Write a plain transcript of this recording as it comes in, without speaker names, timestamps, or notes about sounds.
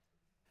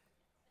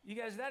You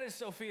guys, that is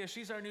Sophia.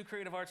 She's our new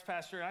creative arts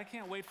pastor. I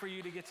can't wait for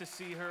you to get to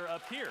see her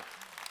up here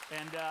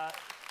and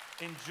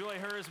enjoy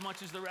her as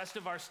much as the rest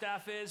of our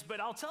staff is. But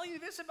I'll tell you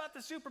this about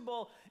the Super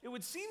Bowl. It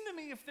would seem to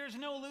me if there's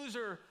no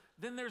loser,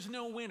 then there's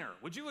no winner.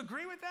 Would you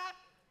agree with that?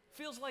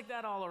 Feels like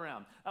that all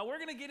around. We're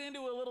going to get into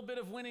a little bit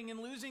of winning and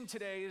losing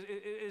today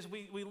as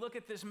we look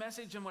at this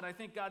message and what I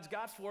think God's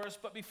got for us.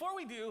 But before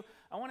we do,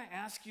 I want to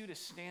ask you to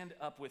stand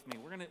up with me.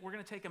 We're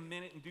going to take a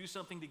minute and do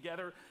something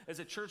together as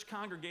a church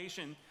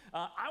congregation.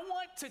 I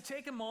want to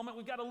take a moment.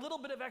 We've got a little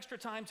bit of extra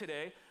time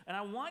today, and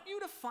I want you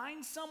to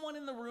find someone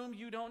in the room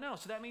you don't know.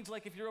 So that means,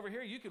 like, if you're over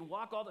here, you could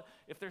walk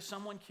if there's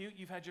someone cute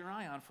you've had your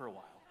eye on for a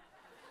while.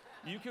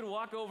 You could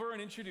walk over and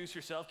introduce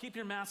yourself. Keep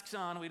your masks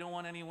on. We don't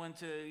want anyone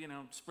to,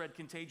 spread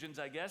contagions,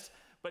 I guess.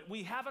 But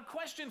we have a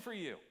question for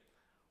you.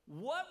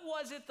 What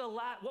was it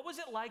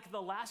like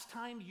the last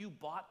time you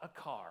bought a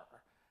car?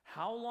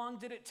 How long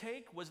did it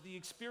take? Was the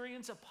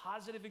experience a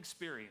positive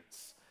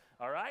experience?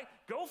 All right?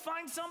 Go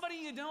find somebody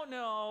you don't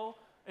know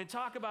and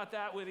talk about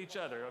that with each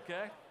other,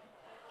 okay?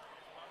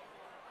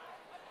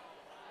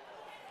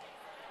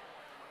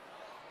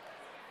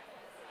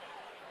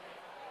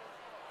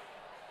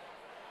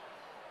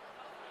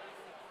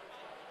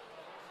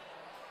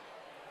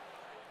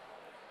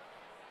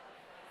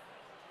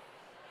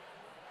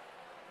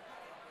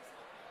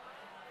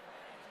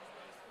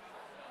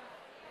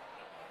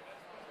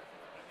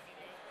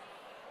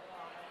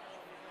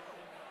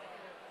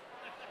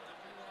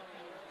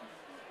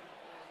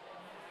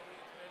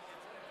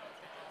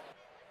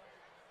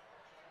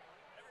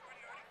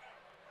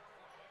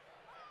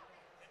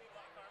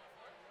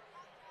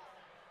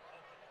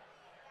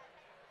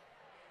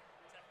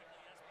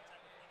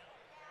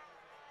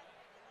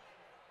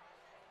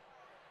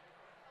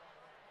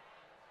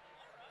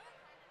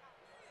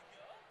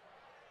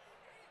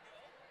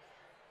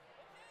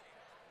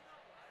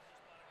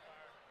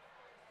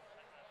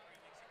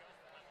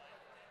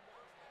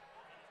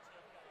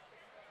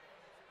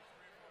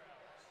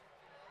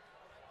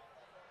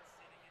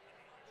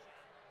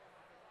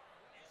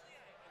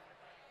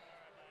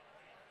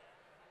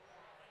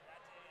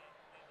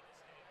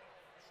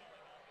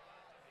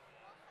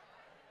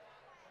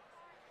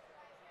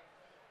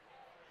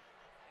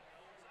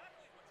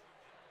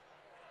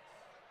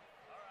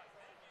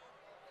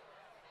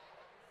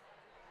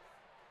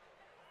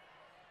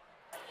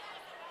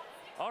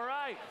 All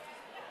right,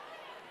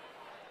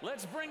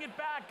 let's bring it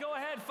back. Go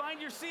ahead, find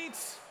your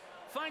seats.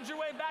 Find your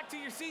way back to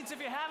your seats if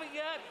you haven't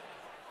yet.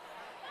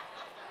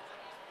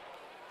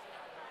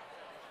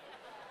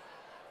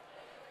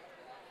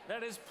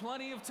 That is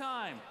plenty of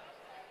time.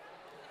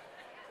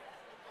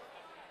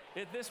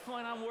 At this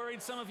point, I'm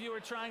worried some of you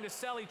are trying to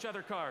sell each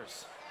other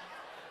cars.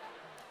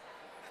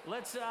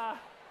 Let's, It is time.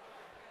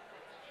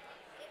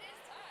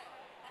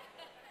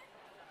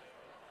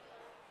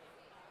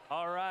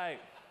 all right.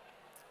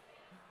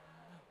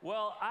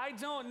 Well, I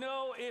don't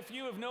know if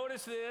you have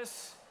noticed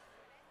this.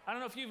 I don't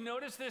know if you've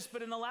noticed this,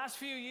 but in the last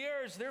few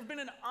years, there have been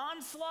an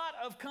onslaught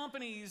of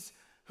companies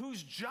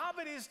whose job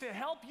it is to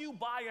help you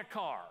buy a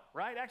car,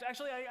 right?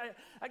 Actually,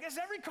 I guess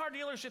every car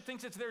dealership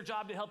thinks it's their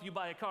job to help you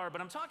buy a car,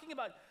 but I'm talking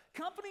about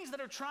companies that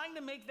are trying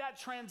to make that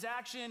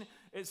transaction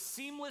as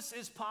seamless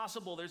as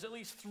possible. There's at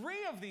least 3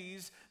 of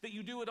these that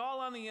you do it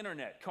all on the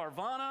internet: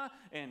 Carvana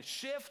and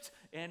Shift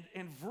and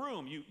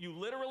Vroom. You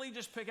literally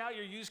just pick out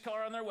your used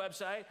car on their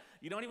website.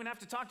 You don't even have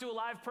to talk to a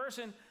live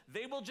person.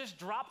 They will just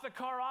drop the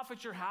car off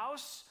at your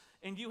house,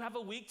 and you have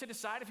a week to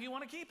decide if you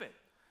want to keep it.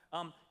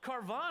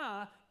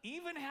 Carvana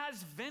even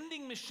has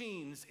vending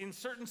machines in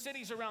certain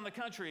cities around the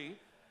country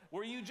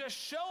where you just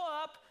show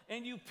up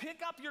and you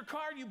pick up your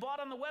car you bought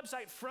on the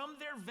website from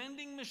their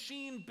vending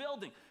machine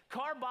building.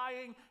 Car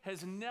buying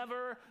has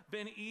never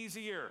been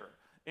easier.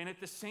 And at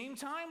the same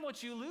time,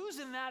 what you lose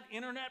in that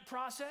internet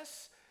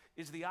process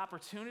is the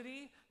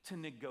opportunity to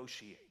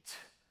negotiate.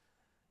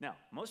 Now,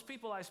 most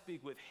people I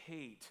speak with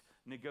hate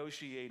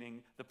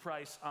negotiating the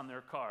price on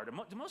their car.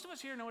 Do most of us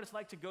here know what it's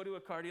like to go to a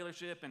car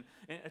dealership and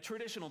a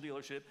traditional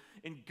dealership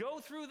and go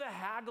through the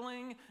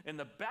haggling and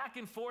the back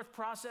and forth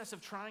process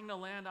of trying to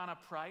land on a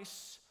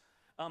price?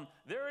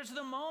 There is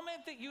the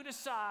moment that you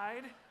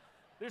decide.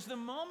 There's the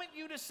moment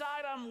you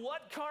decide on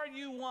what car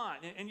you want,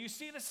 and you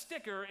see the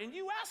sticker, and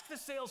you ask the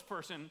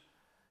salesperson,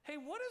 "Hey,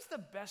 what is the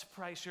best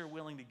price you're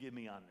willing to give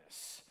me on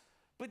this?"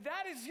 But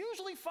that is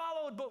usually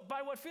followed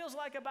by what feels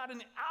like about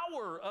an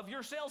hour of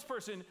your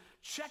salesperson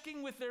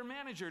checking with their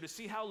manager to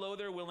see how low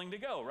they're willing to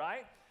go,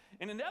 right?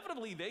 And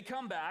inevitably, they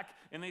come back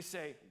and they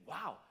say,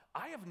 "Wow,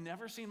 I have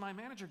never seen my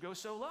manager go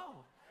so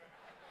low.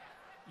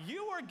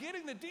 You are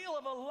getting the deal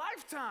of a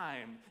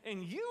lifetime."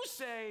 And you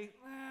say,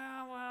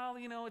 "Well,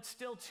 it's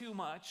still too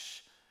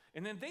much."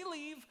 And then they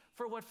leave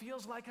for what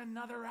feels like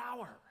another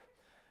hour.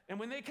 And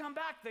when they come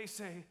back, they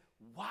say,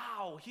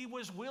 "Wow, he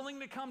was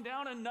willing to come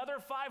down another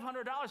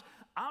 $500.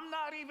 I'm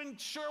not even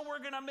sure we're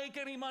going to make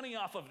any money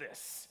off of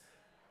this."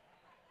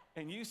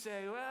 And you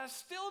say, well,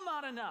 still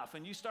not enough.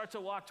 And you start to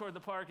walk toward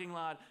the parking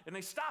lot, and they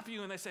stop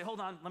you and they say,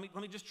 hold on, let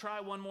me just try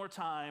one more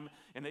time.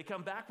 And they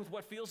come back with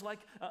what feels like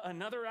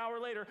another hour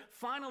later.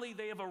 Finally,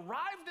 they have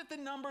arrived at the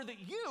number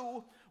that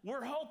you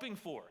were hoping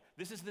for.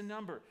 This is the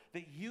number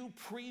that you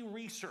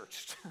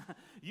pre-researched.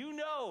 You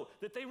know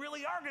that they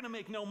really are going to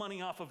make no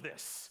money off of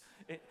this.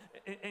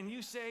 And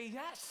you say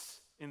yes.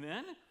 And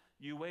then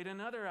you wait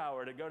another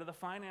hour to go to the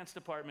finance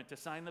department to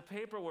sign the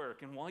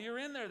paperwork. And while you're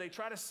in there, they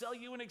try to sell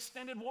you an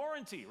extended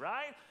warranty,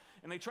 right?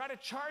 And they try to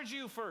charge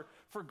you for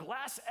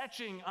glass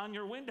etching on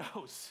your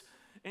windows.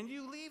 And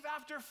you leave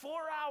after 4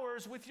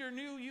 hours with your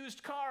new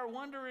used car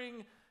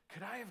wondering,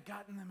 could I have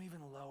gotten them even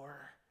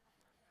lower?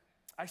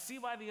 I see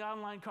why the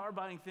online car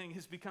buying thing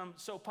has become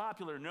so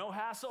popular. No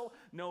hassle,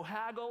 no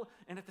haggle,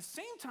 and at the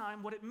same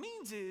time, what it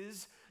means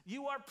is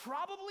you are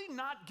probably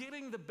not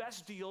getting the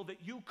best deal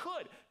that you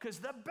could, because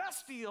the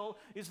best deal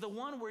is the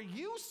one where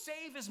you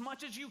save as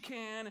much as you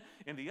can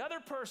and the other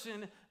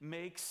person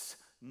makes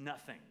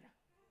nothing.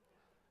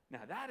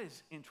 Now, that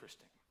is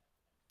interesting.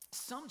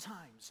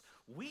 Sometimes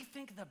we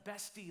think the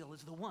best deal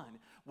is the one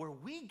where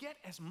we get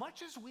as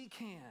much as we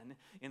can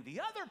and the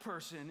other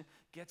person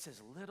gets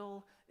as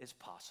little as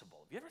possible.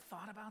 Have you ever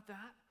thought about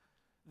that?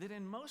 That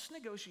in most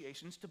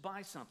negotiations to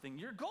buy something,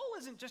 your goal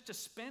isn't just to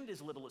spend as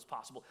little as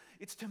possible.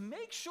 It's to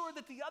make sure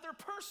that the other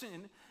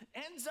person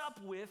ends up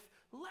with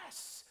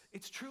less.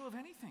 It's true of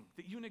anything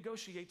that you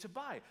negotiate to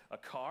buy. A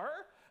car,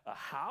 a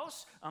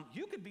house,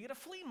 you could be at a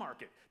flea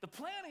market. The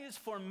plan is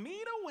for me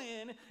to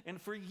win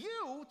and for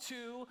you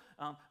to,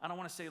 I don't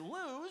want to say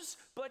lose,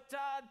 but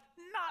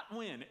not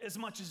win as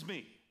much as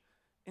me.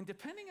 And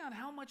depending on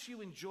how much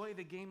you enjoy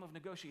the game of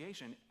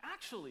negotiation,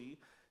 actually,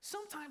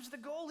 sometimes the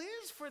goal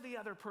is for the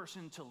other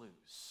person to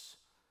lose.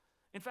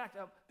 In fact,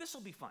 this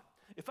will be fun.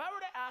 If I were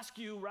to ask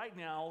you right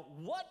now,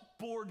 what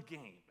board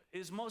game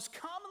is most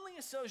commonly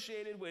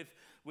associated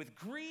with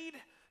greed,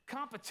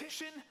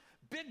 competition,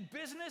 big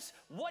business,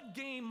 what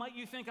game might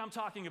you think I'm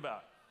talking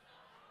about?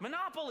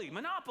 Monopoly.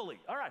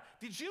 All right.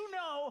 Did you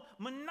know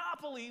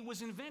Monopoly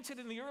was invented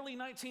in the early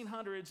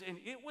 1900s and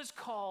it was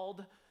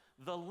called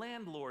the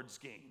landlord's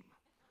game?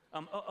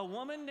 A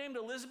woman named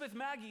Elizabeth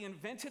Magie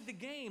invented the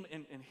game,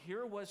 and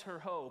here was her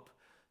hope: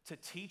 to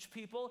teach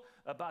people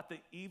about the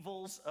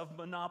evils of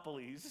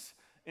monopolies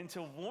and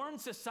to warn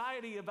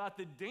society about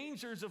the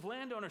dangers of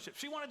land ownership.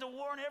 She wanted to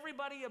warn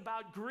everybody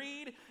about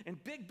greed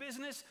and big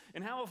business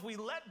and how if we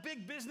let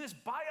big business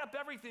buy up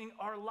everything,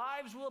 our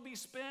lives will be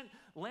spent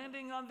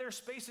landing on their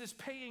spaces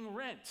paying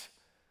rent.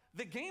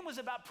 The game was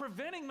about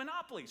preventing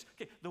monopolies.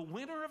 Okay, the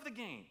winner of the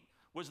game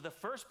was the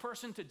first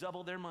person to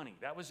double their money.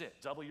 That was it,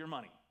 double your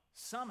money.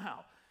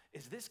 Somehow,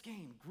 as this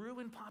game grew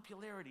in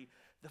popularity,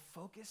 the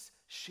focus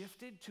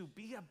shifted to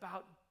be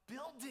about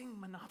building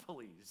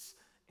monopolies.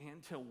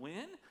 And to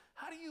win,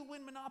 how do you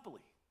win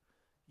Monopoly?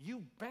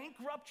 You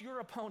bankrupt your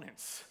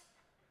opponents.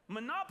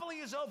 Monopoly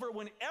is over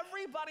when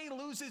everybody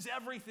loses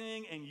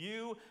everything and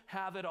you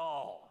have it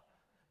all.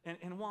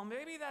 And while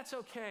maybe that's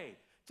okay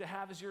to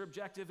have as your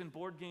objective in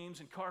board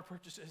games and car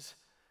purchases,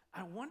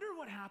 I wonder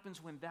what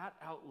happens when that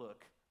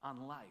outlook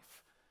on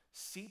life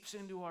seeps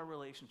into our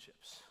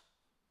relationships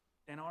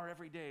and our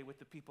everyday with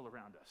the people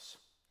around us.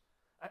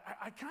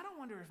 I kind of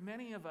wonder if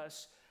many of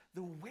us,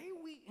 the way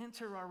we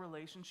enter our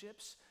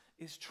relationships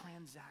is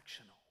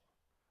transactional,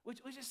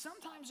 which is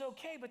sometimes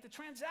okay, but the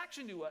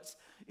transaction to us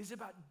is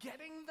about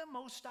getting the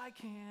most I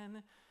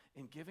can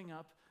and giving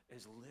up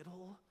as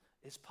little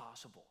as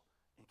possible.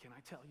 And can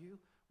I tell you,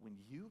 when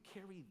you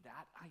carry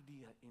that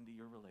idea into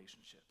your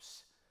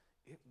relationships,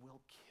 it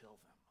will kill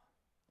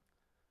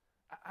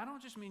them. I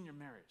don't just mean your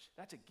marriage,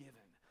 that's a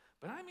given,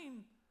 but I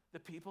mean the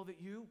people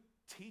that you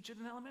teach at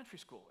an elementary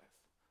school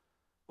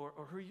with,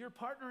 or who you're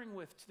partnering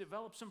with to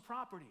develop some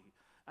property.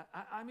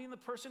 I mean the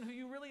person who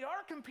you really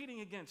are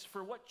competing against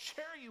for what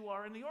chair you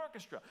are in the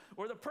orchestra,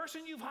 or the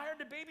person you've hired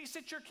to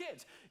babysit your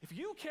kids. If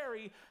you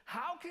carry,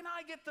 how can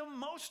I get the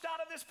most out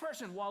of this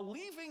person while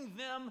leaving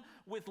them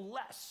with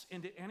less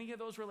into any of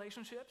those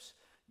relationships,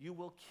 you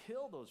will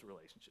kill those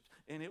relationships,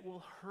 and it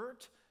will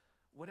hurt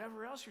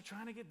whatever else you're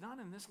trying to get done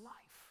in this life.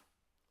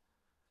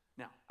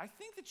 Now, I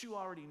think that you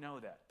already know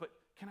that, but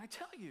can I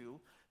tell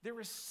you, there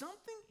is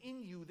something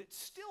in you that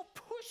still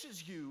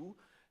pushes you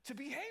to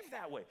behave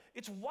that way.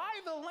 It's why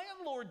the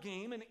landlord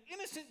game, an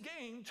innocent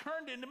game,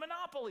 turned into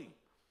Monopoly.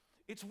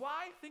 It's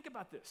why, think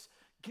about this,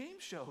 game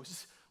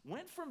shows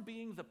went from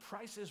being The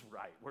Price is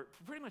Right, where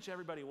pretty much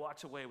everybody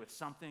walks away with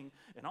something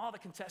and all the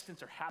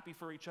contestants are happy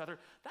for each other.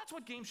 That's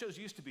what game shows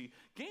used to be.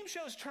 Game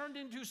shows turned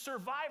into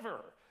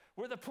Survivor,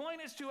 where the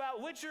point is to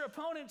outwit your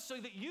opponents so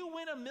that you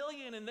win $1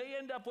 million and they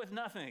end up with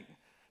nothing.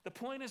 The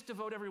point is to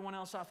vote everyone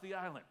else off the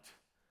island.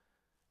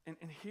 And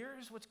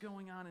here's what's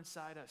going on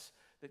inside us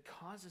that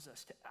causes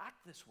us to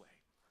act this way.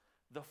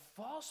 The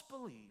false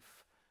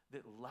belief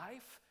that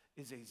life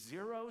is a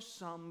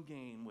zero-sum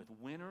game with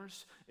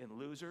winners and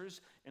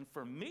losers, and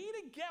for me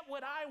to get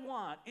what I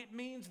want, it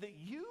means that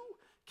you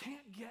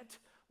can't get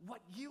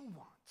what you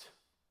want.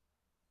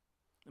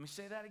 Let me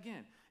say that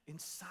again.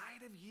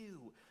 Inside of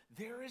you,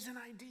 there is an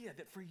idea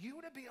that for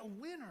you to be a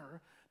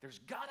winner, there's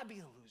got to be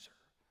a loser.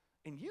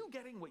 And you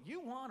getting what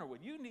you want or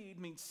what you need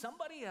means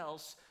somebody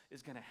else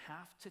is going to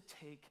have to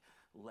take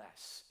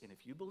less. And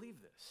if you believe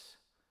this,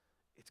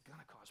 it's going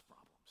to cause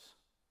problems.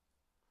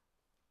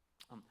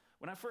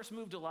 When I first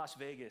moved to Las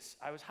Vegas,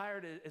 I was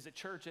hired as a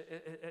church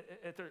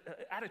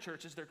at a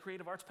church as their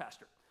creative arts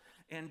pastor.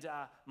 And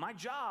my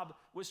job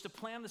was to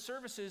plan the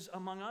services,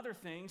 among other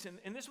things.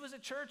 And this was a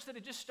church that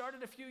had just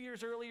started a few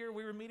years earlier.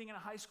 We were meeting in a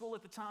high school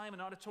at the time,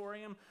 an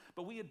auditorium.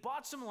 But we had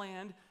bought some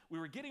land. We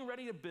were getting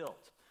ready to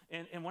build.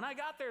 And when I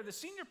got there, the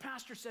senior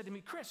pastor said to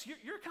me, Chris,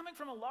 you're coming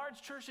from a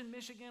large church in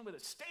Michigan with a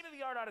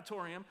state-of-the-art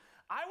auditorium.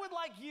 I would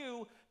like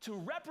you to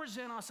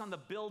represent us on the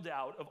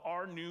build-out of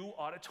our new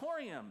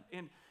auditorium.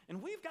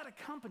 And we've got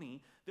a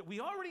company that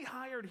we already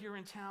hired here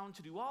in town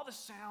to do all the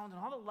sound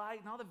and all the light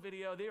and all the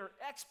video. They are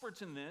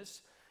experts in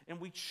this. And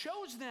we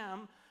chose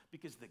them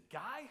because the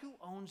guy who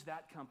owns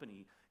that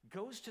company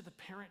goes to the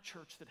parent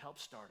church that helped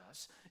start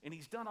us. And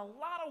he's done a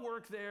lot of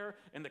work there.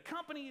 And the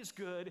company is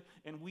good.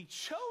 And we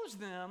chose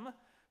them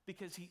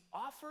because he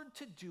offered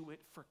to do it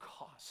for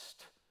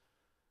cost.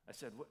 I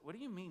said, what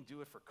do you mean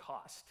do it for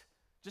cost?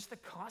 Just the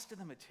cost of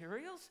the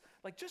materials?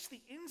 Like just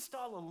the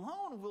install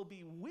alone will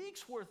be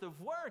weeks worth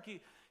of work.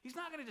 He's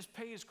not going to just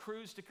pay his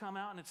crews to come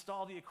out and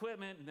install the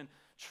equipment and then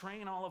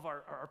train all of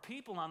our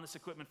people on this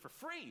equipment for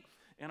free.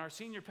 And our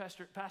senior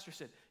pastor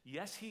said,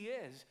 yes, he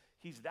is.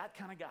 He's that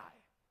kind of guy.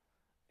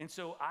 And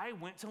so I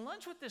went to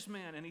lunch with this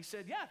man, and he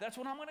said, yeah, that's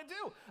what I'm going to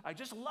do. I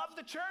just love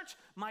the church.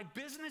 My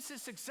business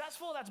is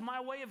successful. That's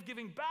my way of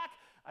giving back.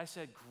 I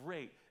said,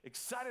 great,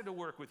 excited to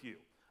work with you.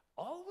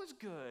 All was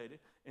good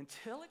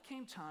until it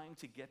came time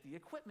to get the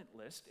equipment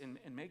list and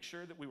make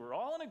sure that we were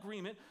all in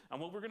agreement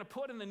on what we're going to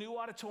put in the new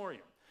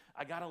auditorium.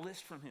 I got a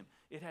list from him.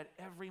 It had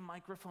every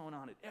microphone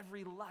on it,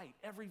 every light,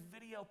 every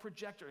video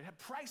projector. It had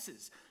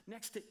prices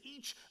next to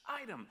each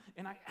item.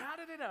 And I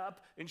added it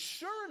up, and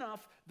sure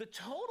enough, the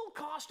total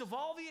cost of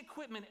all the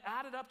equipment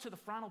added up to the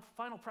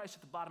final price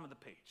at the bottom of the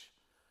page.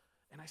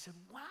 And I said,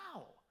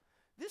 wow,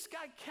 this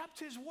guy kept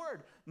his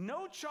word.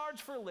 No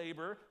charge for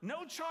labor,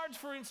 no charge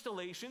for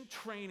installation,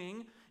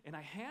 training. And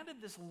I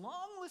handed this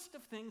long list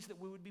of things that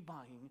we would be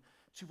buying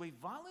to a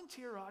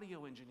volunteer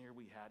audio engineer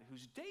we had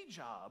whose day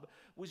job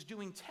was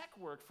doing tech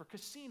work for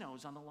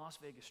casinos on the Las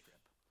Vegas Strip.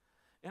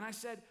 And I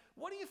said,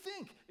 what do you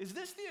think? Is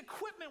this the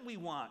equipment we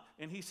want?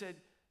 And he said,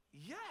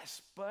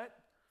 yes, but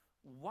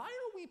why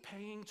are we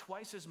paying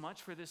twice as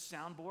much for this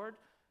soundboard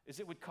as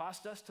it would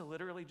cost us to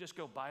literally just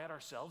go buy it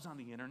ourselves on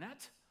the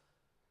internet?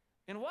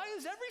 And why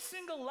is every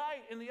single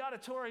light in the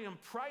auditorium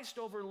priced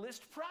over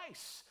list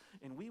price?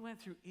 And we went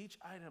through each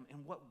item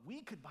and what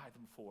we could buy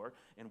them for,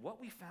 and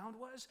what we found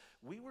was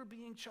we were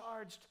being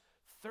charged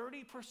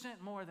 30%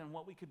 more than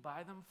what we could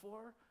buy them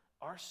for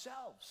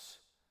ourselves.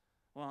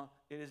 Well,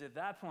 it is at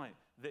that point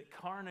that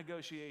car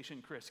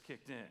negotiation Chris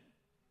kicked in.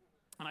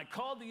 And I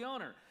called the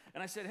owner,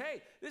 and I said,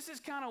 hey, this is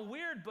kind of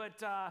weird,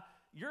 but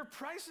your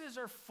prices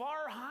are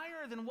far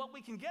higher than what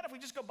we can get if we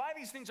just go buy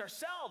these things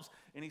ourselves.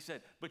 And he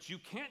said, but you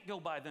can't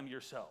go buy them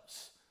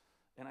yourselves.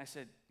 And I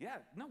said, yeah,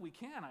 no, we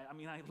can. I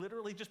mean, I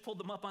literally just pulled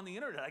them up on the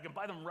internet. I can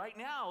buy them right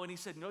now. And he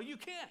said, no, you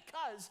can't,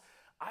 because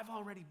I've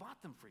already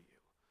bought them for you.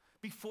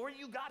 Before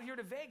you got here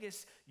to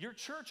Vegas, your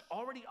church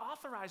already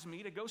authorized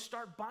me to go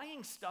start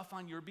buying stuff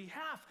on your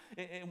behalf.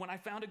 And when I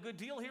found a good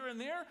deal here and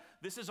there,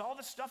 this is all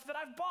the stuff that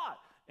I've bought.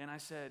 And I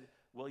said,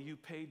 well, you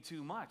paid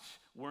too much.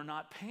 We're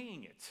not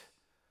paying it.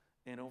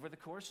 And over the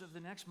course of the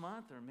next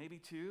month, or maybe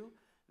two,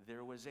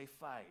 there was a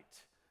fight.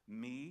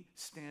 Me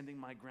standing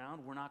my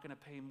ground, we're not going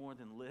to pay more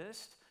than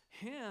list.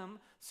 Him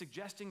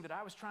suggesting that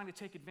I was trying to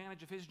take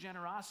advantage of his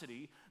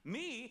generosity.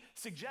 Me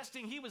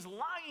suggesting he was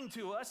lying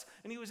to us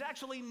and he was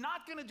actually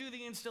not going to do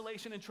the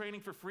installation and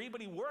training for free,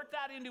 but he worked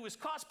that into his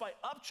cost by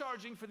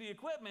upcharging for the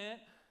equipment.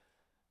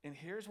 And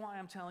here's why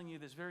I'm telling you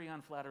this very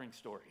unflattering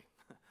story.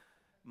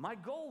 My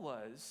goal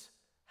was,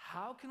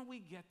 how can we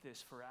get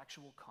this for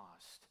actual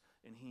cost?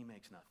 And he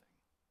makes nothing.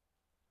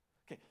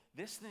 Okay,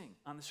 this thing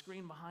on the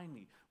screen behind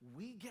me,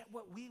 we get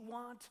what we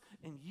want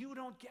and you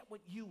don't get what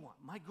you want.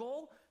 My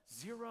goal,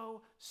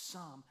 zero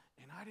sum,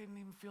 and I didn't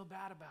even feel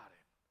bad about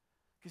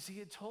it because he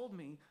had told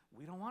me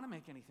we don't want to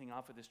make anything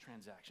off of this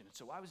transaction. And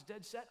so I was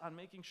dead set on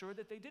making sure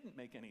that they didn't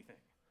make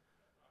anything.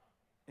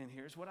 And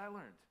here's what I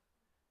learned.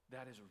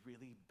 That is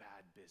really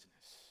bad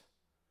business,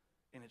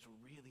 and it's a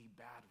really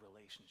bad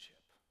relationship.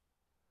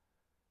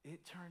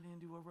 It turned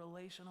into a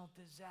relational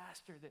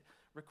disaster that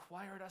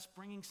required us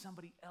bringing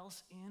somebody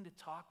else in to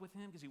talk with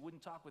him because he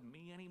wouldn't talk with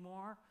me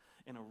anymore.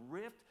 And a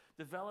rift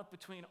developed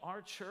between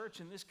our church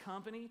and this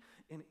company,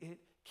 and it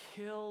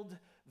killed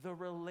the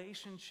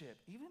relationship,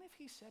 even if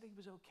he said he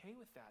was okay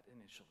with that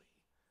initially.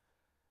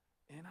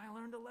 And I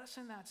learned a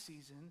lesson that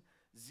season,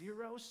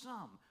 zero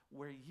sum,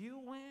 where you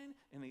win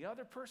and the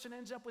other person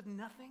ends up with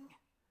nothing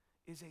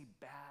is a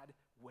bad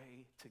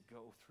way to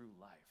go through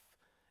life.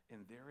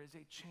 And there is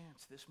a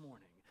chance this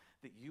morning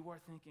that you are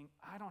thinking,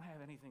 I don't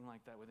have anything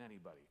like that with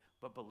anybody.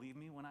 But believe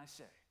me when I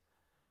say,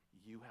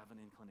 you have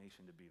an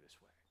inclination to be this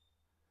way.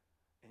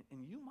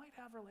 And you might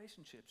have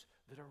relationships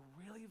that are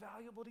really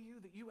valuable to you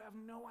that you have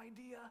no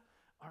idea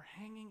are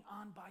hanging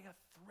on by a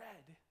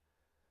thread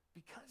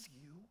because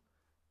you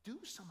do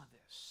some of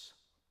this.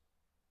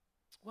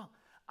 Well,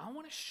 I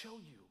want to show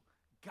you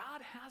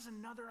God has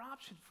another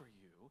option for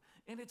you,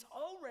 and it's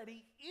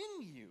already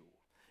in you.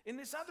 And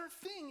this other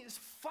thing is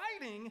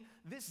fighting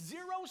this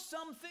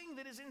zero-sum thing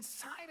that is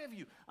inside of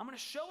you. I'm going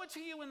to show it to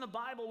you in the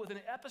Bible with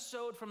an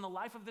episode from the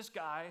life of this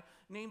guy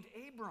named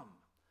Abram.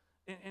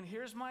 And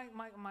here's my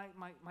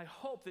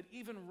hope that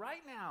even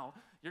right now,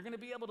 you're going to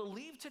be able to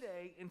leave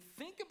today and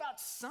think about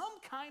some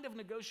kind of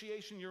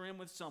negotiation you're in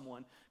with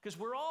someone, because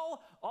we're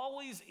all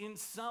always in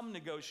some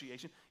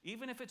negotiation,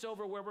 even if it's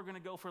over where we're going to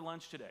go for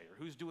lunch today or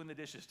who's doing the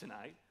dishes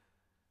tonight.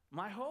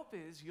 My hope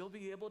is you'll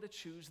be able to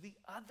choose the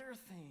other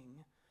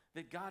thing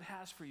that God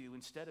has for you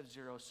instead of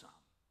zero sum.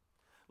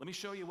 Let me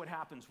show you what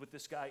happens with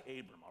this guy,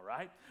 Abram, all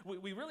right?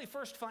 We really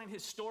first find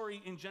his story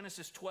in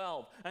Genesis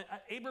 12.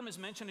 Abram is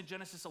mentioned in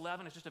Genesis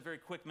 11. It's just a very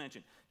quick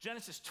mention.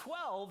 Genesis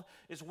 12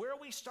 is where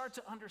we start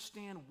to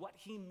understand what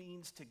he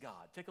means to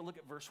God. Take a look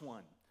at verse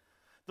 1.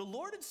 The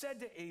Lord had said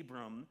to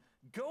Abram,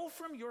 "Go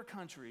from your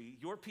country,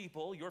 your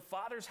people, your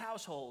father's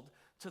household,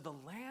 to the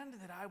land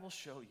that I will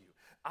show you.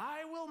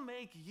 I will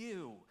make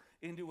you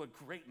into a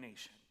great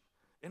nation,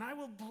 and I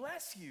will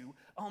bless you.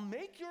 I'll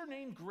make your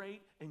name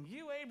great, and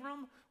you,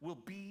 Abram, will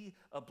be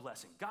a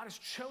blessing." God has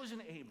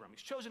chosen Abram.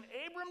 He's chosen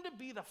Abram to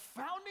be the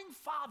founding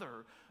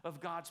father of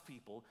God's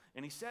people.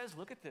 And he says,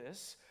 look at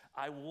this,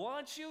 "I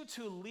want you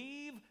to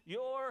leave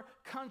your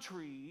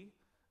country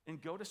and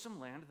go to some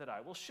land that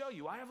I will show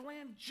you. I have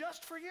land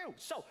just for you.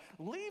 So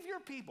leave your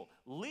people,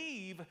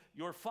 leave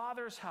your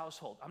father's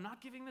household." I'm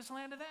not giving this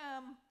land to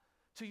them,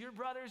 to your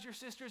brothers, your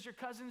sisters, your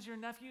cousins, your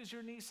nephews,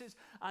 your nieces.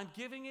 I'm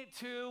giving it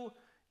to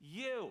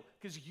you,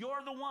 because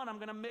you're the one I'm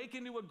going to make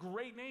into a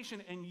great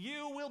nation, and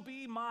you will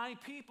be my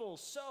people.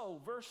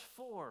 So, verse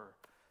 4,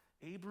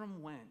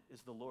 Abram went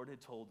as the Lord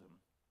had told him,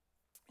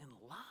 and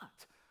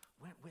Lot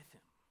went with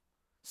him.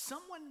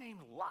 Someone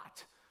named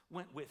Lot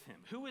went with him.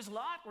 Who is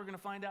Lot? We're going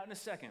to find out in a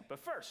second.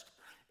 But first,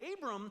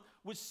 Abram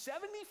was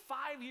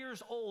 75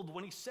 years old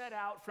when he set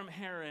out from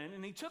Haran,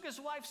 and he took his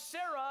wife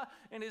Sarah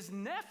and his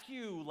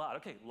nephew Lot.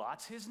 Okay,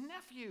 Lot's his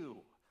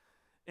nephew.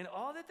 And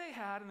all that they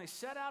had, and they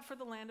set out for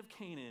the land of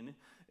Canaan,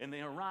 and they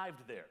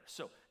arrived there.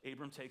 So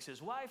Abram takes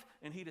his wife,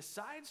 and he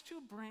decides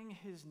to bring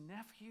his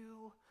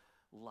nephew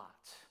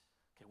Lot.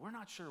 Okay, we're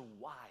not sure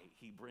why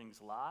he brings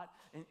Lot,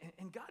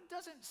 and God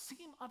doesn't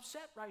seem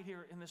upset right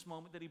here in this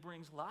moment that he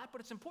brings Lot,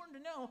 but it's important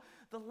to know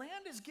the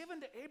land is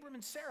given to Abram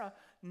and Sarah,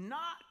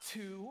 not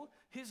to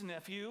his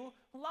nephew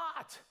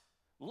Lot.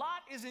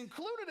 Lot is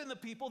included in the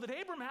people that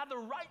Abram had the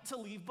right to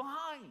leave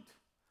behind.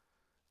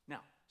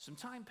 Now, some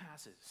time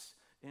passes,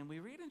 and we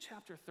read in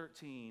chapter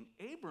 13,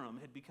 Abram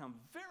had become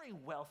very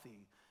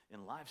wealthy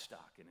in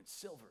livestock and in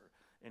silver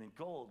and in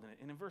gold.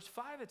 And in verse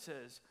 5 it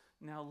says,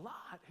 "Now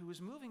Lot, who was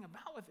moving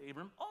about with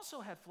Abram,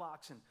 also had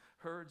flocks and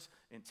herds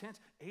and tents.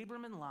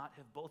 Abram and Lot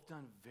have both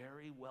done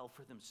very well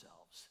for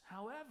themselves.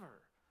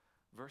 However,"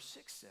 verse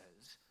 6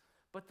 says,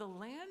 "but the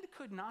land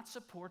could not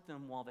support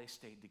them while they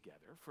stayed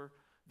together, for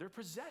their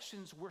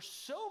possessions were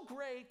so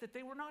great that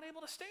they were not able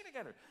to stay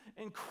together.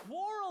 And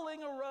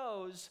quarreling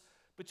arose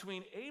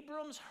between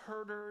Abram's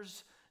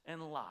herders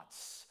and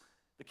Lot's."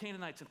 The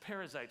Canaanites and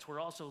Perizzites were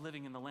also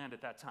living in the land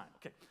at that time.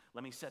 Okay,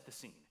 let me set the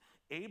scene.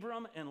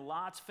 Abram and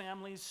Lot's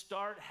families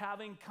start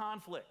having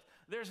conflict.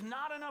 There's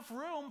not enough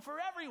room for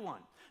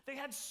everyone. They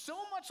had so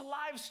much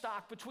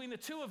livestock between the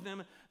two of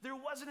them, there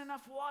wasn't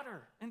enough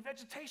water and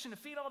vegetation to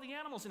feed all the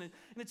animals. And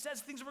it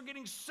says things were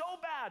getting so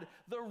bad,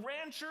 the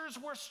ranchers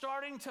were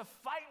starting to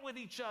fight with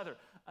each other.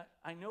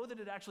 I know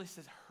that it actually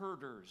says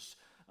herders,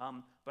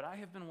 but I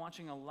have been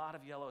watching a lot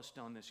of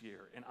Yellowstone this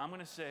year, and I'm going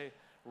to say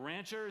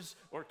ranchers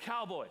or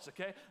cowboys,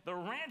 okay? The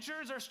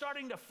ranchers are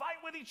starting to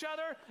fight with each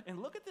other.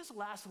 And look at this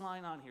last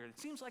line on here. It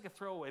seems like a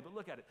throwaway, but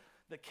look at it.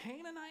 The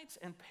Canaanites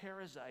and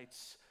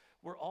Perizzites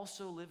were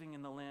also living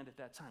in the land at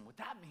that time. What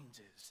that means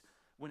is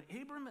when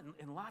Abram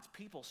and Lot's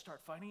people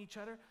start fighting each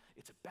other,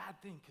 it's a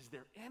bad thing because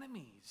their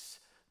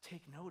enemies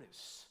take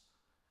notice.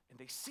 And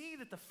they see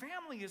that the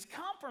family is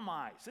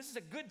compromised. This is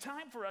a good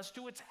time for us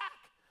to attack.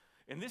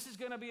 And this is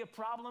going to be a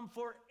problem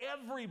for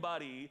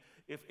everybody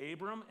if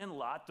Abram and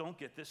Lot don't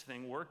get this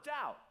thing worked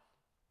out.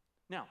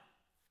 Now,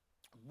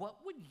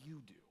 what would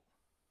you do?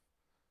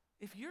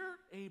 If you're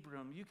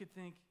Abram, you could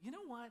think, you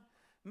know what?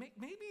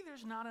 Maybe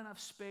there's not enough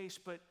space,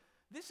 but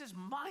this is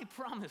my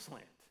promised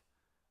land.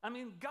 I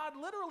mean, God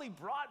literally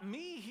brought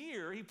me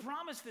here. He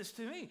promised this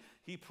to me.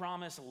 He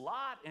promised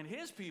Lot and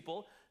his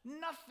people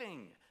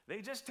nothing.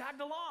 They just tagged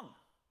along.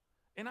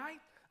 And I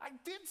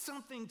did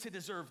something to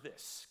deserve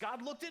this.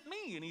 God looked at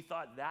me and he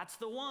thought, that's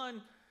the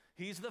one.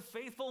 He's the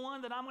faithful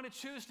one that I'm going to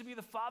choose to be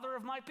the father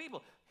of my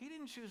people. He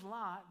didn't choose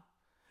Lot.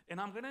 And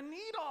I'm going to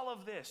need all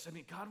of this. I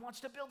mean, God wants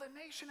to build a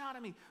nation out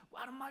of me,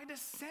 out of my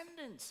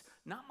descendants,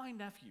 not my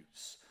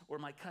nephews or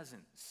my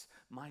cousins,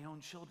 my own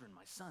children,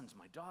 my sons,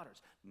 my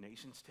daughters.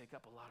 Nations take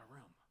up a lot of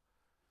room.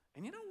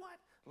 And you know what?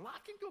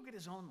 Lot can go get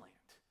his own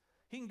land.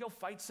 He can go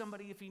fight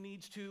somebody if he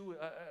needs to,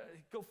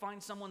 go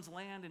find someone's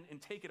land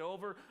and take it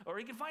over, or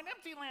he can find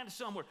empty land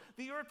somewhere.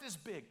 The earth is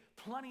big,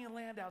 plenty of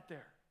land out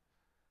there.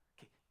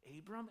 Okay,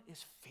 Abram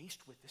is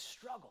faced with this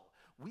struggle.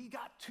 We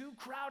got too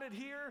crowded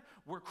here.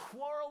 We're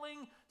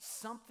quarreling.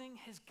 Something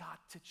has got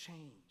to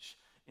change.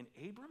 And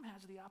Abram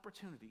has the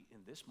opportunity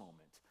in this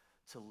moment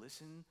to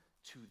listen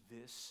to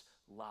this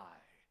lie,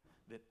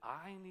 that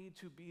I need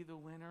to be the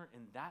winner,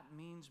 and that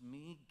means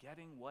me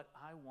getting what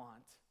I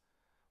want,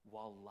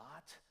 while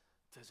Lot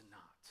does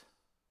not.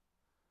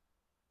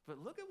 But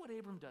look at what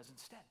Abram does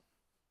instead.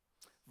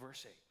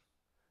 Verse 8.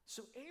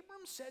 So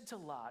Abram said to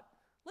Lot,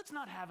 let's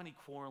not have any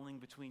quarreling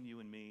between you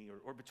and me,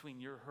 or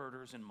between your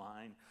herders and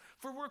mine,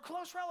 for we're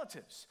close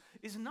relatives.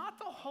 Is not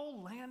the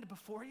whole land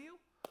before you?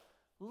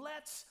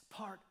 Let's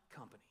part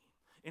company.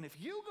 And if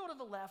you go to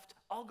the left,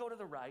 I'll go to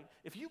the right.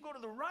 If you go to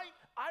the right,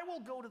 I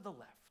will go to the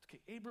left.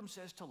 Okay, Abram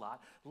says to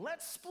Lot,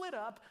 let's split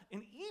up,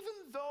 and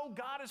even though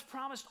God has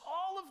promised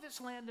all of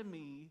this land to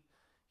me,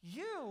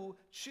 you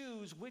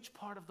choose which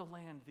part of the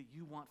land that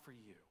you want for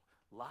you.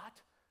 Lot,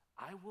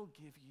 I will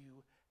give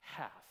you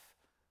half.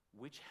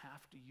 Which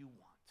half do you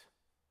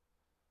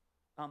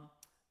want?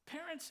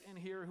 Parents in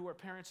here who are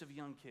parents of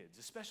young kids,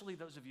 especially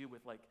those of you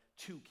with like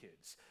 2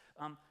 kids,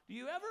 do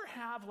you ever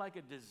have like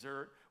a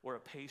dessert or a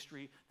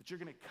pastry that you're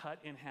going to cut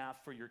in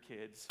half for your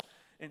kids?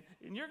 And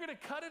you're going to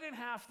cut it in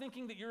half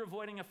thinking that you're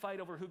avoiding a fight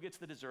over who gets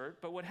the dessert,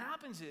 but what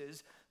happens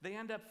is they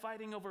end up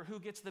fighting over who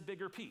gets the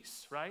bigger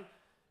piece, right?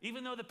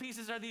 Even though the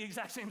pieces are the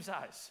exact same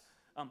size.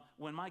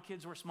 When my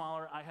kids were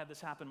smaller, I had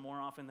this happen more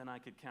often than I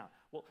could count.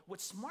 Well,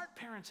 what smart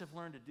parents have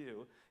learned to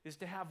do is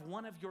to have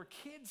one of your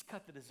kids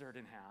cut the dessert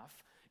in half,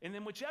 and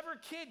then whichever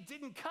kid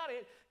didn't cut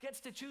it gets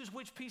to choose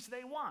which piece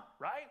they want,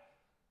 right?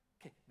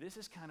 Okay, this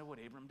is kind of what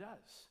Abram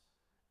does.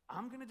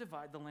 I'm going to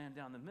divide the land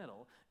down the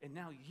middle, and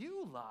now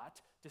you,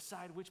 Lot,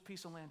 decide which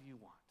piece of land you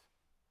want.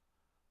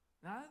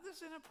 Now, this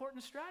is an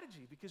important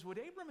strategy, because what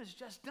Abram has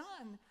just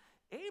done,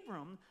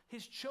 Abram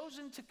has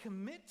chosen to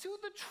commit to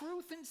the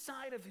truth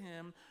inside of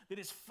him that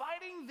is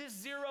fighting this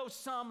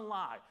zero-sum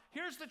lie.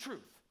 Here's the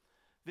truth,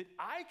 that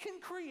I can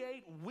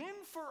create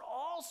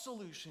win-for-all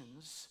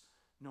solutions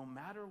no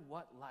matter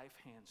what life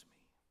hands me.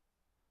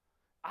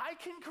 I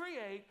can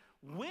create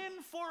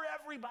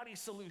win-for-everybody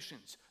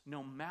solutions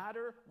no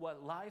matter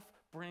what life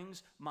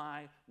brings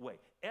my way.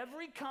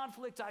 Every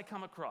conflict I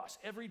come across,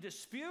 every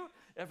dispute,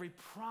 every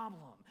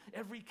problem,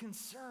 every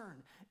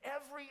concern,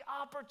 every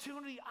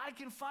opportunity, I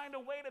can find a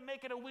way to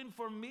make it a win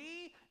for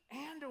me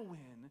and a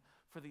win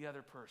for the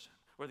other person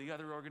or the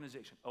other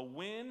organization. A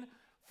win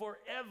for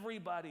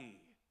everybody.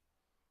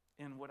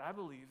 And what I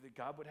believe that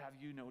God would have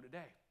you know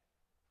today,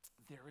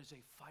 there is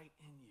a fight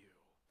in you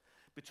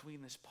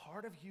between this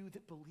part of you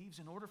that believes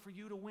in order for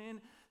you to win,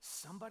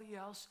 somebody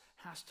else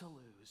has to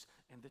lose,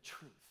 and the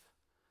truth,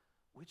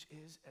 which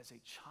is as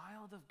a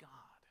child of God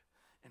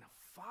and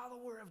a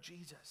follower of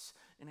Jesus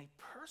and a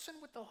person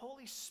with the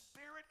Holy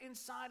Spirit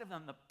inside of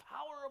them, the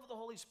power of the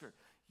Holy Spirit,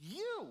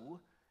 you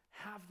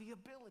have the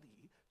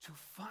ability to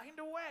find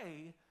a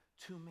way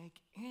to make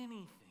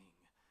anything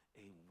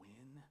a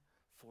win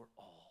for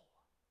all.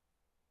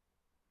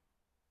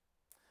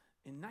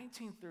 In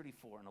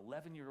 1934, an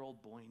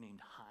 11-year-old boy named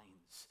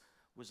Heinz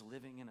was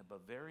living in a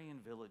Bavarian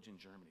village in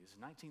Germany. This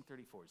is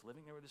 1934. He's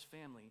living there with his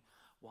family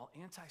while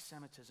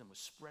anti-Semitism was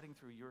spreading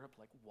through Europe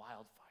like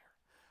wildfire.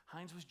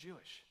 Heinz was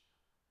Jewish,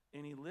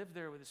 and he lived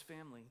there with his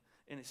family,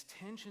 and as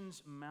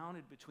tensions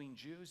mounted between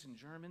Jews and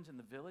Germans in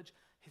the village,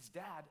 his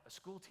dad, a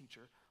school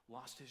teacher,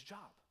 lost his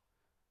job.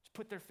 It's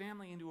put their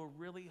family into a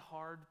really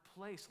hard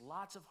place,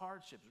 lots of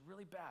hardships,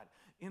 really bad.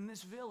 In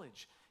this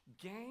village,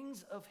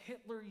 gangs of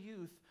Hitler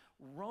youth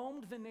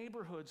roamed the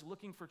neighborhoods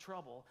looking for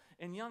trouble,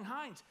 and young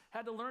Heinz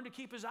had to learn to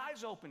keep his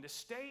eyes open, to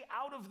stay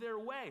out of their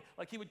way.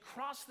 Like he would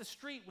cross the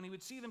street when he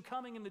would see them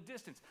coming in the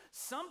distance.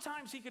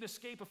 Sometimes he could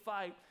escape a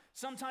fight,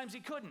 sometimes he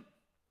couldn't.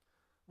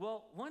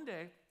 Well, one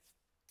day,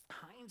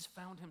 Heinz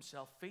found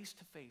himself face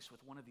to face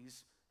with one of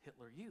these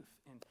Hitler youth,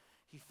 and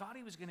he thought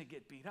he was going to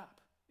get beat up.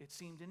 It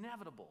seemed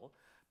inevitable,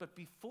 but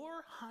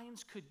before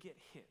Heinz could get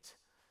hit,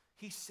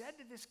 he said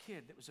to this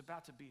kid that was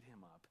about to beat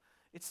him up,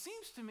 "It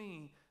seems to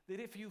me that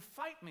if you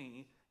fight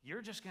me,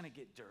 you're just going to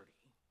get dirty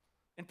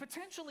and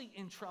potentially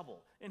in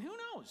trouble. And who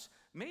knows,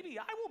 maybe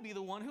I will be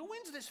the one who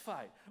wins this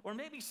fight, or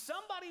maybe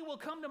somebody will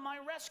come to my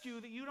rescue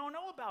that you don't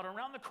know about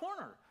around the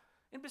corner.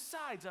 And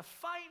besides, a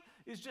fight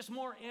is just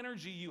more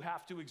energy you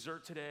have to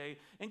exert today,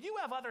 and you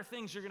have other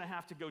things you're going to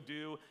have to go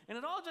do, and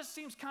it all just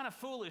seems kind of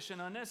foolish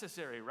and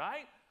unnecessary,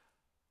 right?"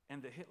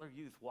 And the Hitler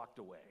youth walked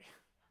away.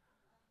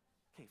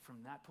 Okay,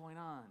 from that point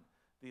on,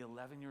 the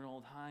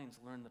 11-year-old Heinz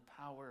learned the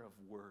power of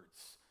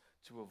words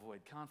to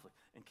avoid conflict.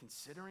 And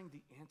considering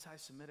the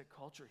anti-Semitic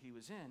culture he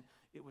was in,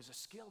 it was a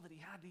skill that he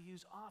had to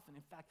use often.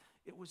 In fact,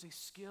 it was a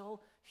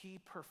skill he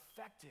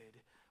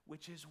perfected,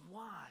 which is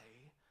why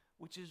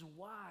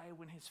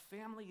when his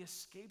family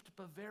escaped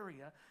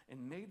Bavaria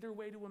and made their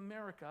way to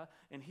America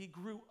and he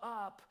grew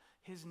up,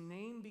 his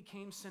name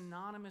became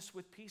synonymous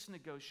with peace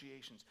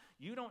negotiations.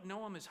 You don't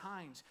know him as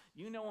Heinz.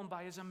 You know him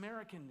by his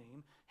American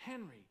name,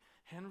 Henry.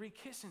 Henry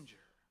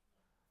Kissinger.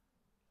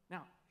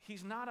 Now,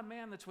 he's not a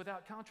man that's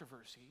without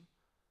controversy,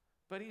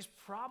 but he's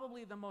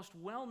probably the most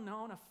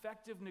well-known,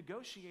 effective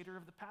negotiator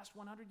of the past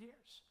 100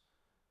 years.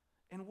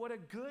 And what a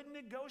good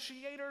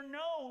negotiator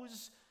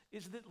knows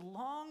is that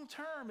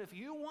long-term, if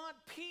you want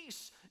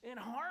peace and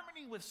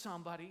harmony with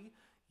somebody,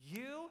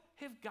 you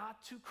have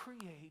got to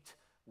create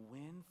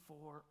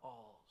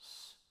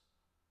win-for-alls.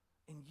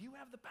 And you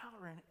have the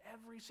power in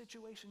every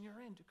situation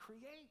you're in to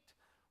create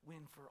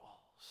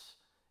win-for-alls.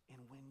 And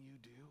when you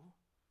do,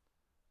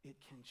 it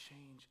can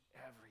change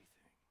everything.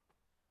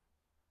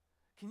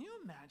 Can you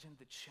imagine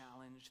the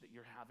challenge that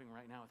you're having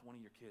right now with one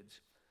of your kids?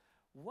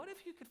 What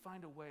if you could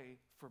find a way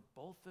for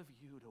both of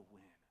you to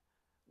win?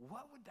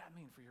 What would that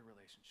mean for your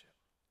relationship?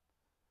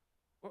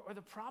 Or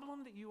the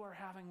problem that you are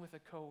having with a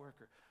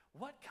coworker,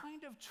 what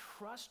kind of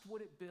trust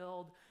would it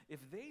build if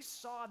they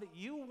saw that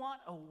you want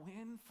a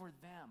win for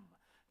them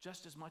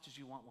just as much as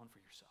you want one for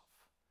yourself?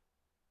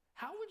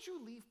 How would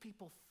you leave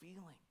people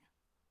feeling?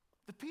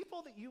 The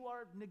people that you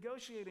are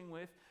negotiating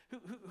with,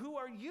 who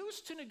are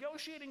used to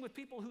negotiating with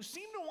people who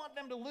seem to want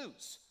them to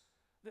lose.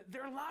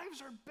 Their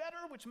lives are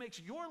better, which makes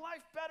your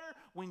life better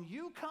when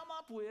you come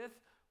up with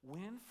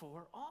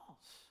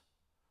win-for-alls.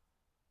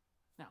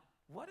 Now,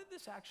 what did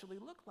this actually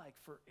look like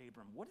for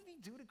Abram? What did he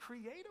do to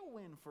create a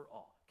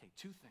win-for-all? Okay,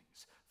 two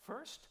things.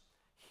 First,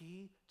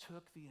 he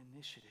took the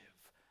initiative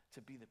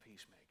to be the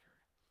peacemaker.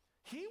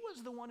 He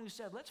was the one who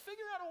said, let's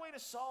figure out a way to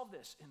solve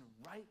this. And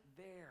right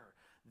there,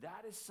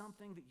 that is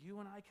something that you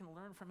and I can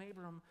learn from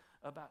Abram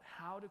about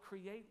how to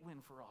create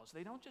win-for-alls.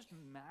 They don't just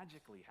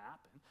magically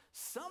happen.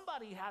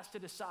 Somebody has to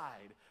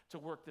decide to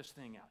work this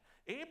thing out.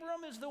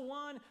 Abram is the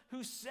one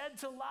who said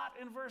to Lot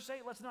in verse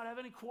 8, let's not have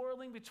any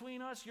quarreling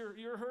between us,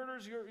 your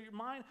herders, your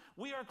mine.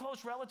 We are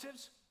close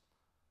relatives.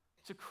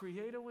 To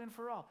create a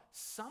win-for-all,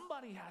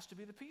 somebody has to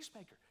be the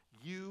peacemaker.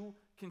 You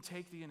can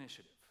take the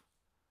initiative.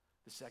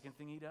 The second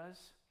thing he does,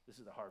 this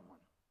is the hard one.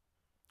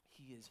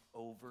 He is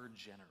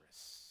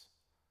over-generous.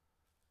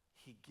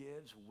 He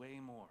gives way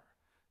more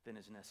than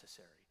is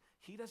necessary.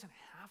 He doesn't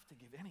have to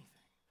give anything.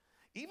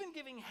 Even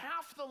giving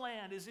half the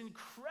land is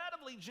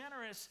incredibly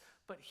generous,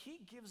 but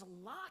he gives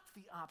Lot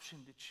the option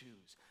to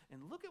choose.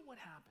 And look at what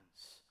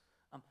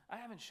happens. I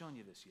haven't shown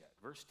you this yet.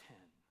 Verse 10.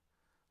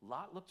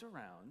 Lot looked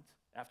around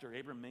after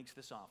Abram makes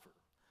this offer,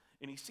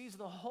 and he sees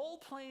the whole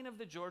plain of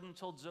the Jordan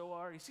told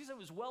Zoar. He sees it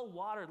was well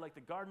watered like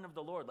the garden of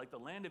the Lord, like the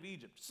land of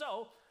Egypt.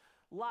 So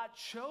Lot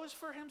chose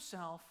for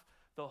himself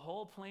the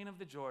whole plain of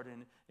the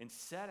Jordan and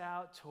set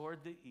out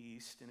toward the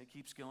east. And it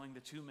keeps going. The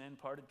two men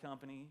parted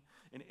company.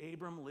 And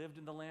Abram lived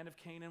in the land of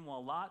Canaan,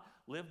 while Lot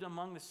lived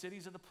among the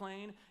cities of the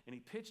plain, and he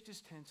pitched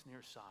his tents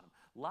near Sodom.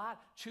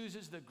 Lot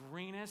chooses the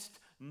greenest,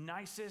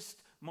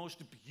 nicest,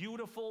 most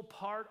beautiful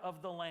part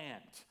of the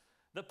land.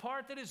 The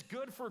part that is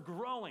good for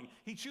growing.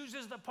 He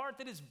chooses the part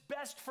that is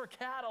best for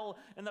cattle,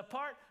 and the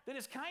part that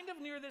is kind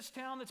of near this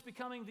town that's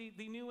becoming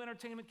the new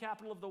entertainment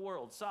capital of the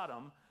world,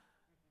 Sodom.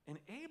 And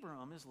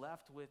Abram is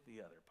left with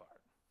the other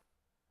part.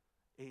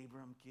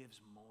 Abram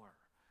gives more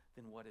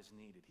than what is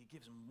needed. He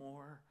gives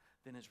more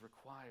than is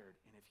required.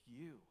 And if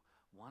you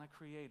want to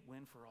create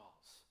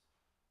win-for-alls,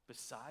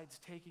 besides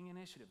taking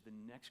initiative, the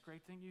next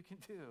great thing you can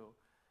do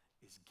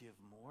is give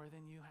more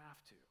than you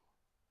have to.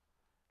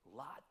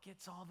 Lot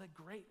gets all the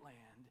great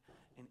land,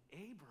 and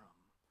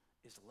Abram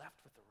is left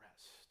with the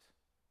rest.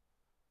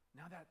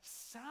 Now that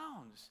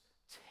sounds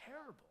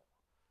terrible.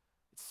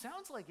 It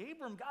sounds like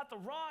Abram got the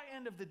raw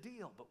end of the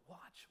deal, but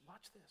watch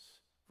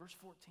this. Verse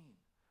 14.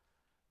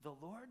 The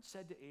Lord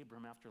said to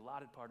Abram after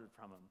Lot had parted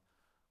from him,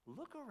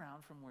 look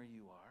around from where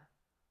you are,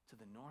 to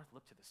the north,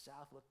 look to the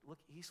south, look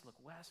east, look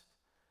west.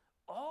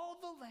 All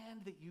the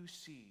land that you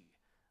see,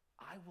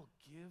 I will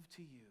give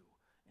to you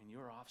and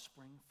your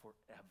offspring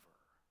forever.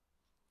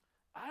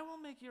 I will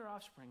make your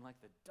offspring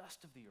like the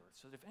dust of the earth,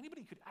 so that if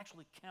anybody could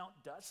actually count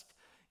dust,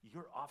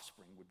 your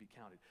offspring would be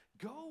counted.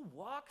 Go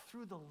walk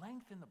through the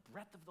length and the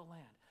breadth of the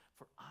land,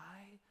 for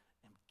I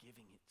am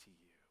giving it to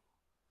you.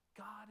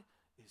 God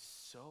is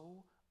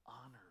so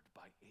honored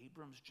by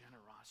Abram's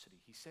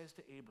generosity. He says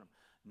to Abram,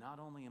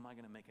 not only am I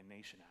going to make a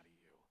nation out of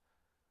you,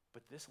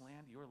 but this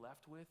land you're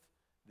left with,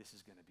 this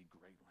is going to be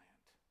great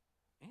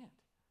land. And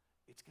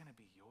it's going to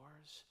be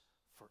yours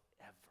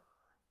forever.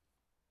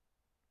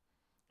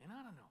 And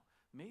I don't know.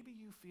 Maybe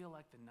you feel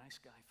like the nice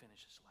guy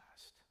finishes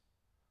last.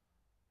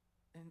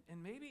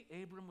 And maybe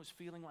Abram was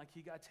feeling like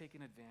he got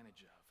taken advantage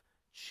of,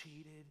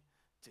 cheated,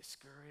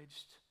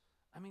 discouraged.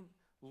 I mean,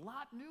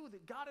 Lot knew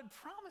that God had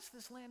promised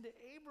this land to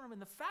Abram, and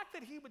the fact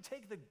that he would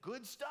take the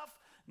good stuff,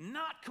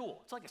 not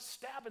cool. It's like a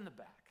stab in the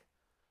back.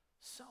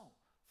 So,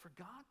 for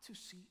God to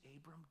see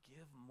Abram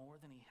give more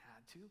than he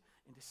had to,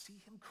 and to see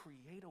him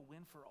create a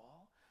win for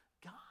all,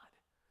 God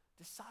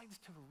decides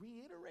to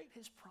reiterate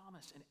his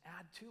promise and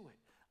add to it.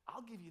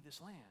 I'll give you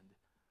this land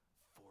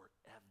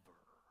forever.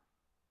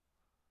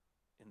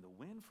 And the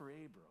win for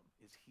Abram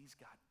is he's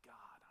got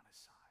God on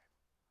his side.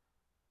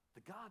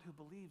 The God who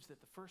believes that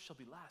the first shall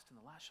be last and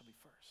the last shall be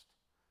first.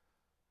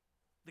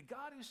 The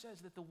God who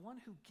says that the one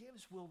who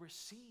gives will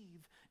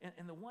receive,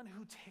 and the one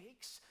who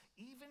takes,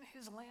 even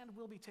his land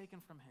will be taken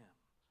from him.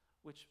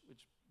 Which,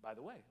 by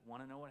the way,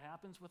 want to know what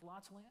happens with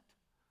Lot's land?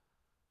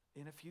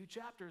 In a few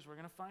chapters, we're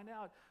going to find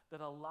out that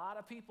a lot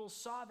of people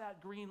saw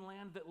that green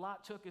land that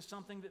Lot took as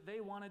something that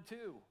they wanted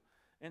too.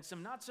 And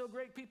some not so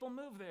great people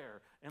moved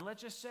there. And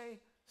let's just say,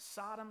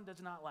 Sodom does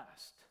not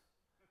last.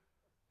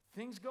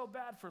 Things go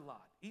bad for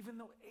Lot, even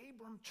though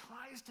Abram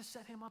tries to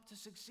set him up to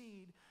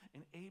succeed.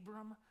 And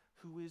Abram,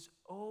 who is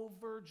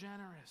over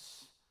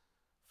generous,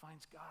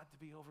 finds God to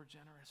be over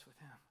generous with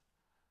him.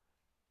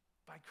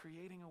 By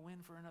creating a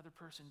win for another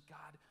person,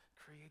 God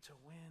creates a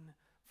win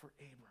for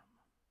Abram.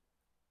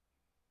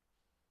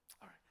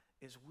 All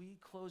right, as we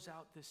close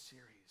out this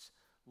series,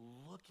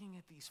 looking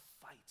at these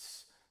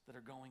fights that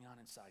are going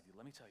on inside you,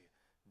 let me tell you,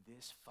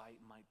 this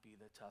fight might be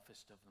the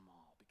toughest of them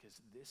all,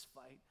 because this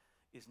fight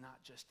is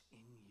not just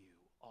in you.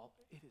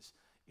 It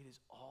is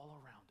all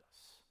around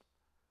us.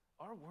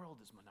 Our world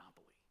is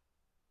Monopoly.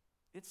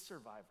 It's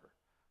Survivor.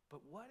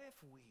 But what if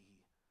we,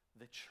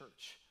 the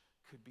church,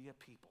 could be a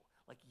people?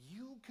 Like,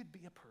 you could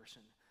be a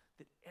person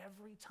that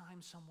every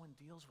time someone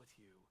deals with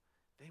you,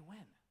 they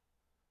win.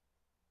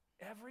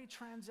 Every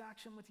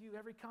transaction with you,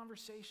 every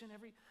conversation,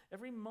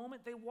 every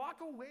moment they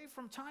walk away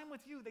from time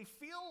with you, they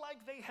feel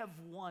like they have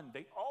won.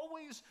 They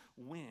always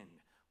win.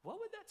 What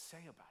would that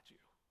say about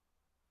you?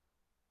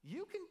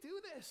 You can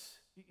do this.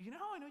 You know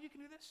how I know you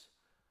can do this?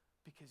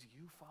 Because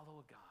you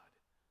follow a God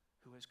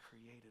who has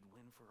created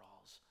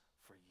win-for-alls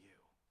for you.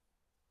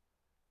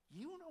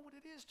 You know what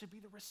it is to be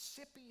the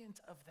recipient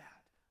of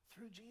that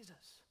through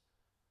Jesus.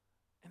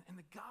 And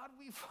the God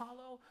we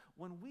follow,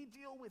 when we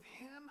deal with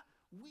him,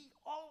 we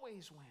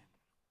always win.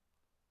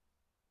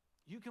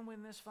 You can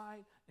win this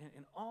fight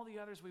and all the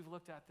others we've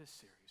looked at this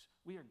series.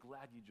 We are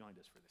glad you joined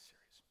us for this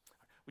series. All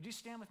right, would you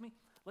stand with me?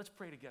 Let's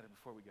pray together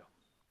before we go.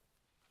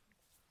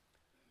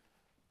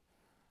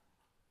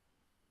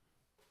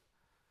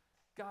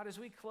 God, as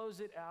we close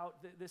it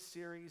out, this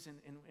series, and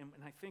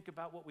I think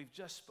about what we've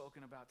just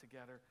spoken about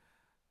together,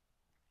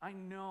 I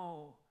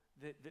know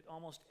that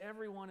almost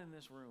everyone in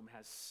this room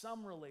has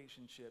some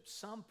relationship,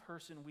 some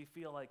person we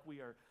feel like we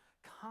are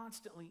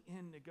constantly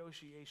in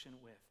negotiation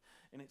with.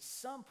 And at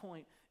some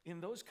point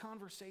in those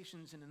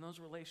conversations and in those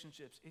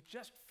relationships, it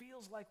just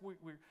feels like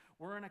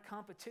we're in a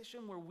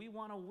competition where we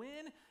want to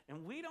win,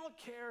 and we don't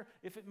care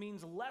if it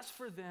means less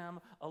for them,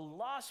 a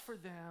loss for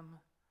them.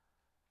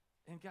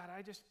 And God,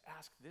 I just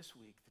ask this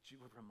week that you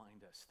would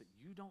remind us that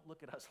you don't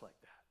look at us like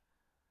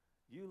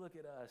that. You look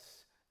at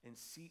us and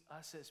see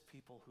us as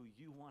people who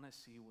you want to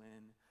see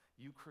win.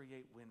 You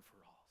create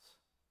win-for-alls.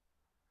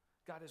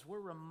 God, as we're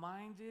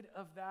reminded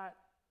of that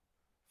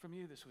from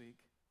you this week,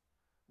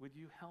 would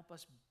you help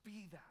us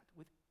be that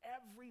with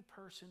every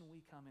person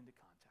we come into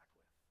contact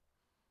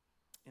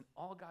with? And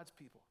all God's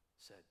people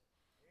said,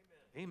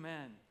 Amen.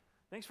 Amen.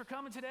 Thanks for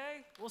coming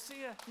today. We'll see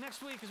you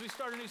next week as we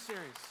start a new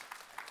series.